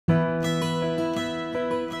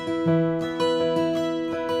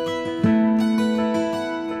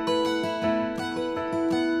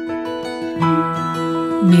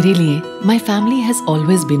मेरे लिए my family has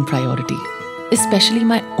always been priority, especially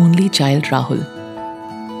my only child Rahul.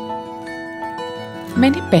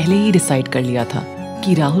 मैंने पहले ही डिसाइड कर लिया था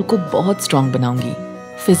कि राहुल को बहुत स्ट्रॉन्ग बनाऊंगी,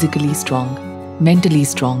 physically strong, mentally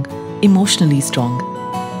strong, emotionally strong.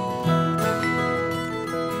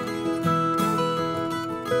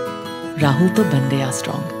 Rahul तो बन गया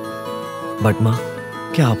स्ट्रॉन्ग। बट माँ,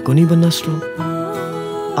 क्या आपको नहीं बनना स्ट्रॉन्ग?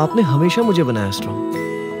 आपने हमेशा मुझे बनाया strong,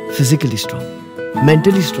 physically strong,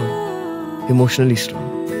 mentally strong, emotionally strong.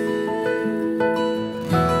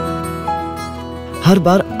 हर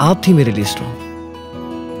बार आप थी मेरे लिए स्ट्रॉन्ग।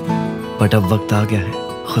 बट अब वक्त आ गया है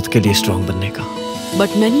खुद के लिए स्ट्रॉन्ग बनने का। But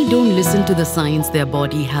many don't listen to the signs their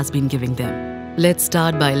body has been giving them. Let's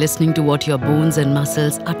start by listening to what your bones and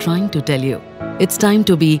muscles are trying to tell you. It's time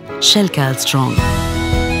to be Shelcal Strong.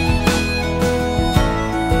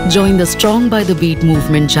 Join the Strong by the Beat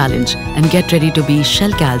movement challenge and get ready to be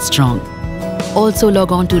Shelcal Strong. Also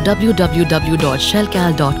log on to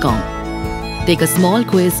www.shelcal.com. Take a small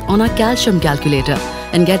quiz on our calcium calculator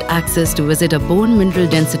and get access to visit a bone mineral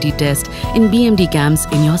density test in BMD camps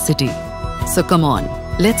in your city. So come on,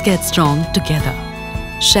 let's get strong together.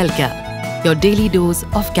 Shelcal, your daily dose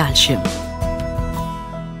of calcium.